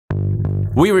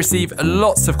We receive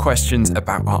lots of questions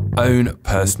about our own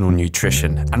personal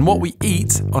nutrition and what we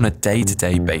eat on a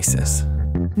day-to-day basis.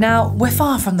 Now, we're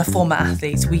far from the former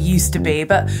athletes we used to be,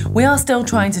 but we are still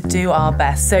trying to do our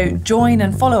best. So join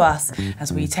and follow us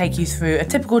as we take you through a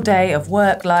typical day of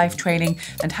work, life, training,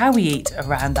 and how we eat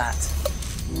around that.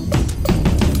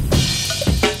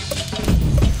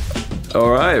 All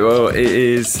right, well, it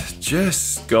is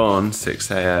just gone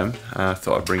 6 a.m. I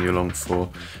thought I'd bring you along for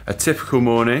a typical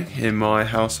morning in my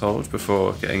household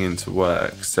before getting into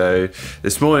work. So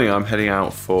this morning I'm heading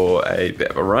out for a bit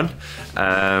of a run.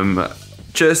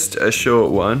 Just a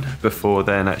short one before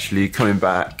then actually coming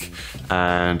back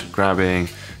and grabbing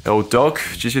the old dog,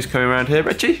 which is just coming around here.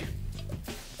 Reggie,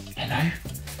 hello.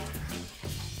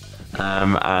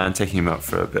 And taking him out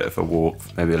for a bit of a walk,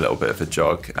 maybe a little bit of a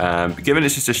jog. But given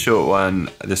it's just a short one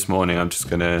this morning, I'm just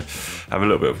gonna have a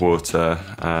little bit of water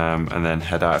and then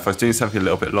head out. If I was doing something a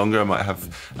little bit longer, I might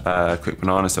have a quick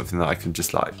banana, something that I can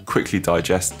just like quickly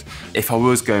digest. If I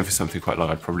was going for something quite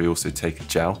long, I'd probably also take a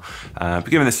gel. But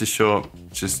given this is short,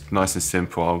 just nice and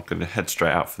simple, I'm gonna head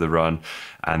straight out for the run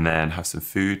and then have some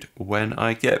food when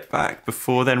I get back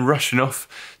before then rushing off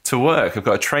to work. I've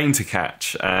got a train to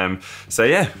catch. So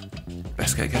yeah,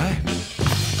 let's get going.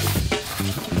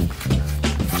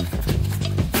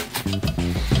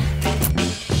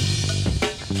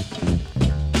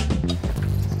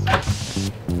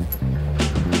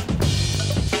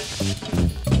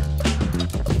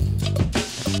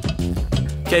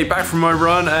 Okay, back from my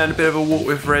run and a bit of a walk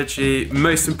with Reggie.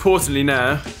 Most importantly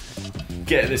now,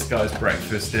 get this guy's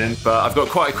breakfast in. But I've got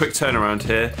quite a quick turnaround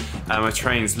here. My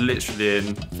train's literally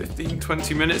in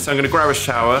 15-20 minutes. So I'm gonna grab a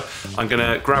shower. I'm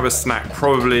gonna grab a snack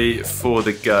probably for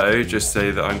the go, just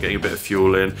so that I'm getting a bit of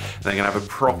fuel in. And then I'm gonna have a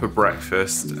proper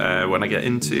breakfast when I get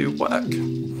into work.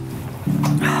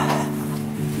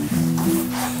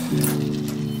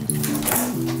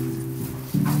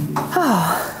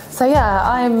 So yeah,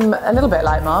 I'm a little bit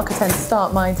like Mark. I tend to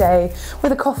start my day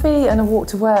with a coffee and a walk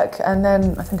to work, and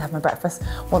then I tend to have my breakfast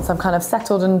once I'm kind of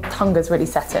settled and hunger's really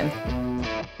set in.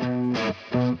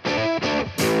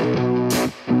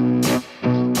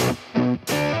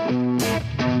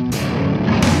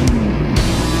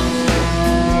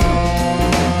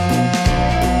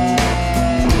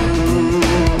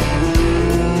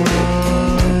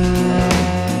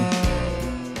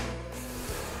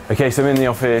 Okay, so I'm in the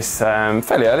office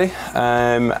fairly early,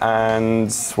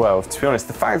 and well, to be honest,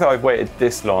 the fact that I've waited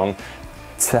this long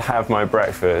to have my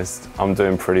breakfast, I'm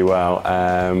doing pretty well.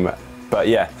 But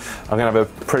yeah, I'm gonna have a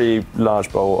pretty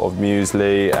large bowl of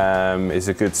muesli. It's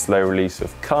a good slow release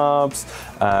of carbs.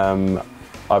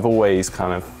 I've always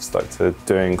kind of stuck to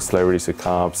doing slow release of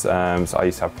carbs. So I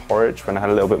used to have porridge when I had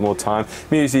a little bit more time.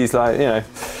 Muesli is like, you know,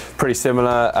 pretty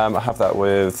similar. I have that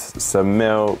with some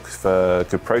milk for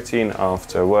good protein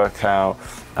after a workout.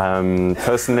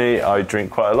 Personally, I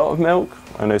drink quite a lot of milk.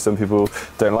 I know some people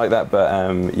don't like that,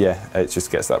 but yeah, it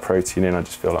just gets that protein in. I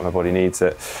just feel like my body needs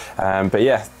it. But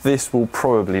yeah, this will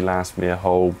probably last me a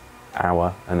whole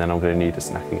hour, and then I'm going to need a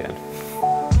snack again.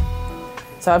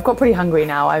 So I've got pretty hungry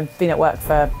now. I've been at work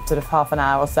for sort of half an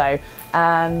hour or so,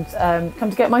 and come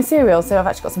to get my cereal. So I've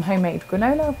actually got some homemade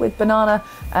granola with banana,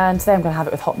 and today I'm going to have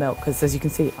it with hot milk because, as you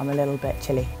can see, I'm a little bit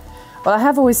chilly. Well, I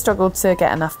have always struggled to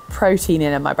get enough protein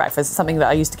in my breakfast. It's something that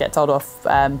I used to get told off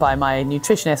by my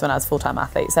nutritionist when I was a full-time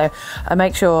athlete. So I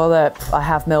make sure that I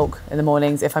have milk in the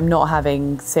mornings. If I'm not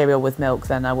having cereal with milk,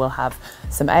 then I will have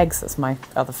some eggs. That's my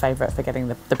other favourite for getting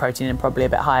the protein in, probably a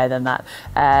bit higher than that.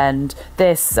 And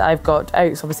this, I've got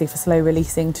oats, obviously, for slow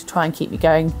releasing to try and keep me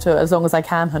going to as long as I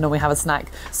can. I normally have a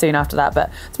snack soon after that, but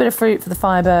it's a bit of fruit for the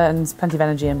fibre and plenty of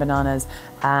energy and bananas.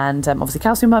 And obviously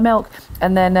calcium in my milk.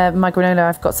 And then my granola,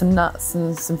 I've got some nuts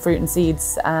and some fruit and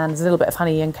seeds, and a little bit of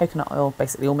honey and coconut oil,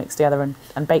 basically all mixed together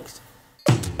and baked.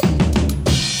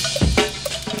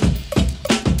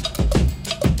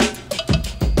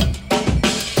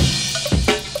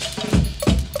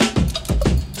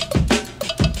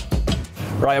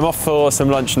 Right, I'm off for some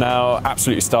lunch now,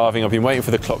 absolutely starving. I've been waiting for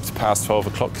the clock to pass 12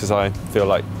 o'clock because I feel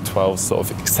like 12's sort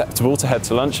of acceptable to head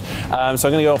to lunch. So I'm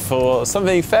gonna go for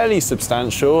something fairly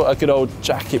substantial, a good old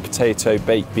jacket potato,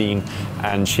 baked bean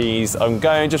and cheese. I'm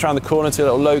going just around the corner to a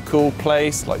little local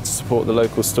place, like to support the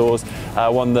local stores,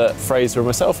 one that Fraser and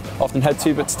myself often head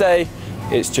to, but today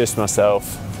it's just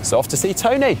myself. So off to see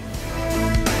Tony.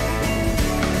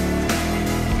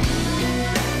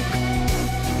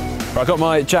 I got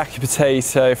my jacket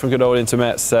potato from good old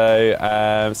Intermezzo.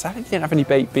 Sadly, didn't have any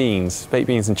baked beans. Baked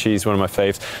beans and cheese, one of my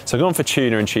faves. So I've gone for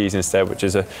tuna and cheese instead, which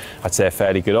is I'd say a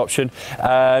fairly good option.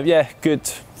 Yeah, good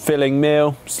filling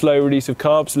meal, slow release of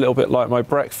carbs, a little bit like my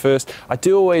breakfast. I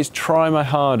do always try my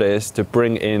hardest to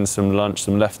bring in some lunch,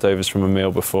 some leftovers from a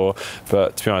meal before,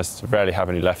 but to be honest, I rarely have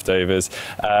any leftovers,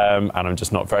 and I'm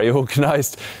just not very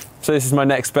organised. So this is my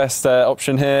next best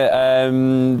option here.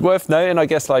 Worth noting, I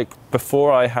guess, like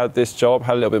before I had this job,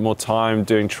 had a little bit more time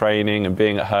doing training and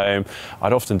being at home,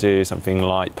 I'd often do something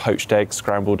like poached eggs,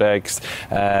 scrambled eggs,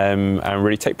 and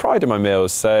really take pride in my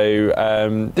meals.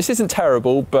 So this isn't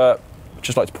terrible, but I'd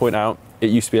just like to point out,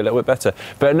 it used to be a little bit better.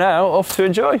 But now, off to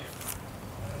enjoy.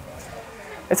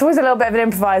 It's always a little bit of an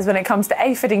improvise when it comes to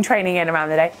A, fitting training in around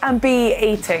the day, and B,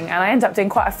 eating. And I end up doing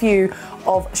quite a few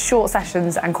of short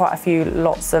sessions and quite a few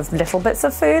lots of little bits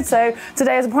of food. So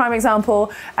today is a prime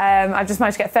example. I've just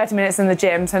managed to get 30 minutes in the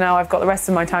gym, so now I've got the rest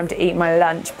of my time to eat my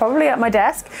lunch, probably at my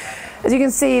desk. As you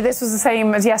can see, this was the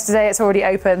same as yesterday. It's already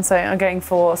open, so I'm going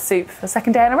for soup for the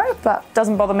second day in a row, but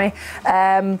doesn't bother me.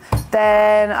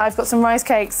 Then I've got some rice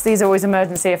cakes. These are always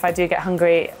emergency if I do get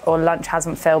hungry or lunch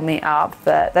hasn't filled me up,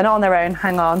 but they're not on their own.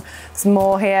 Hang on, some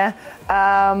more here.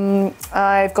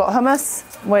 I've got hummus,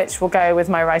 which will go with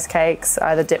my rice cakes,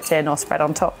 either dipped in or spread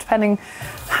on top, depending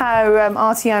how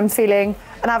arty I'm feeling.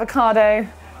 An avocado.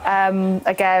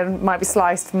 Again, might be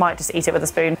sliced, might just eat it with a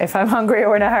spoon if I'm hungry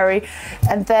or in a hurry.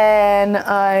 And then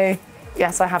I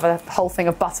have a whole thing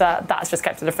of butter. That's just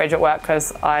kept in the fridge at work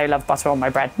because I love butter on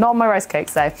my bread. Not on my rice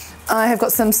cakes though. I have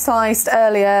got some sliced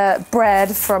earlier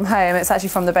bread from home. It's actually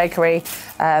from the bakery.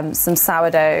 Some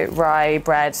sourdough rye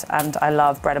bread, and I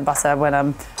love bread and butter when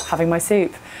I'm having my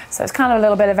soup. So it's kind of a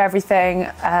little bit of everything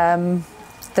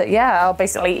that, yeah, I'll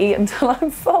basically eat until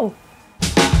I'm full.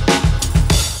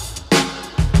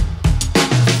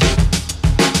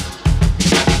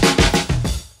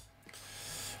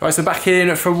 Right, so back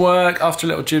in from work after a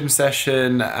little gym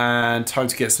session and time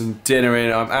to get some dinner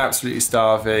in. I'm absolutely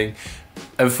starving.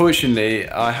 Unfortunately,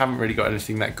 I haven't really got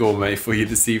anything that gourmet for you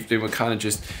this evening. We're kind of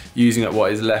just using up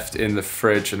what is left in the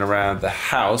fridge and around the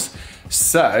house.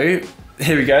 So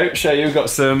here we go, show you. We've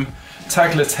got some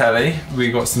tagliatelle,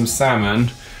 we've got some salmon,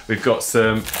 we've got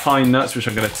some pine nuts, which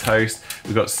I'm going to toast.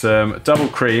 We've got some double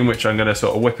cream, which I'm going to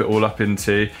sort of whip it all up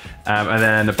into, and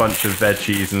then a bunch of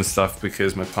veggies and stuff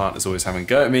because my partner's always having a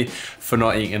go at me for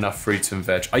not eating enough fruit and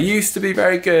veg. I used to be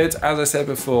very good, as I said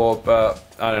before, but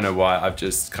I don't know why. I've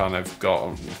just kind of got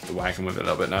on the wagon with it a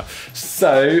little bit now.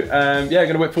 So yeah, I'm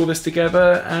going to whip all this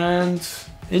together and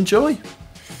enjoy.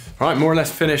 Right, more or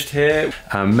less finished here.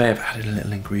 May have added a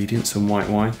little ingredient, some white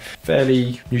wine.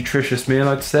 Fairly nutritious meal,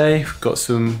 I'd say. Got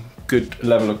some good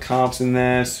level of carbs in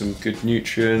there, some good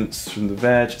nutrients from the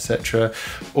veg, etc.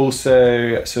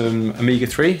 Also some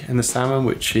omega-3 in the salmon,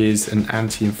 which is an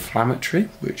anti-inflammatory,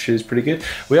 which is pretty good.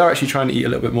 We are actually trying to eat a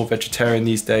little bit more vegetarian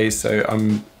these days, so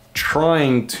I'm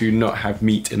trying to not have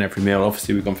meat in every meal.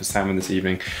 Obviously we've gone for salmon this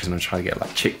evening. I'm gonna try to get like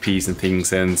chickpeas and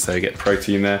things in, so get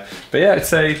protein there. But yeah, I'd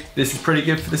say this is pretty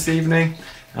good for this evening,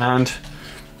 and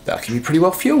that can be pretty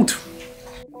well fueled.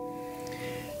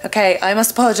 Okay, I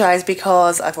must apologise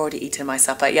because I've already eaten my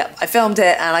supper. Yep, I filmed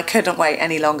it and I couldn't wait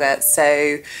any longer,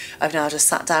 so I've now just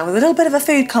sat down with a little bit of a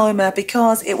food coma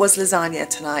because it was lasagna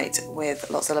tonight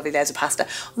with lots of lovely layers of pasta.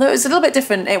 Although it was a little bit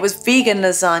different, it was vegan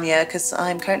lasagna because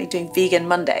I'm currently doing vegan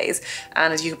Mondays,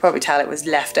 and as you can probably tell, it was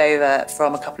left over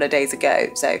from a couple of days ago.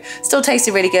 So still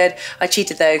tasted really good. I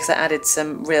cheated though because I added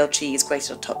some real cheese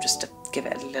grated on top just to give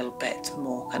it a little bit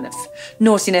more kind of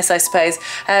naughtiness, I suppose.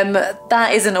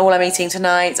 That isn't all I'm eating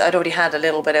tonight. I'd already had a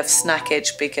little bit of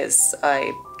snackage because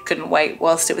I couldn't wait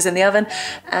whilst it was in the oven,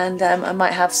 and I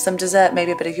might have some dessert,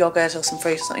 maybe a bit of yogurt or some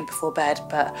fruit or something before bed,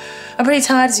 but I'm pretty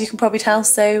tired, as you can probably tell,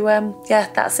 so yeah,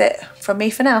 that's it from me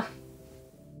for now.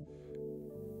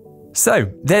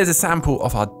 So there's a sample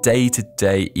of our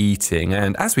day-to-day eating,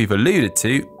 and as we've alluded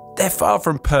to, they're far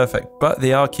from perfect, but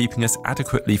they are keeping us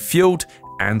adequately fueled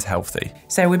and healthy.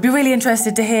 So we'd be really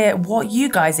interested to hear what you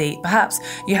guys eat. Perhaps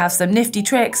you have some nifty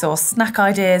tricks or snack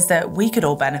ideas that we could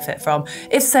all benefit from.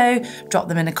 If so, drop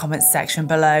them in the comments section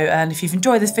below. And if you've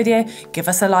enjoyed this video, give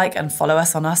us a like and follow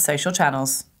us on our social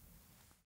channels.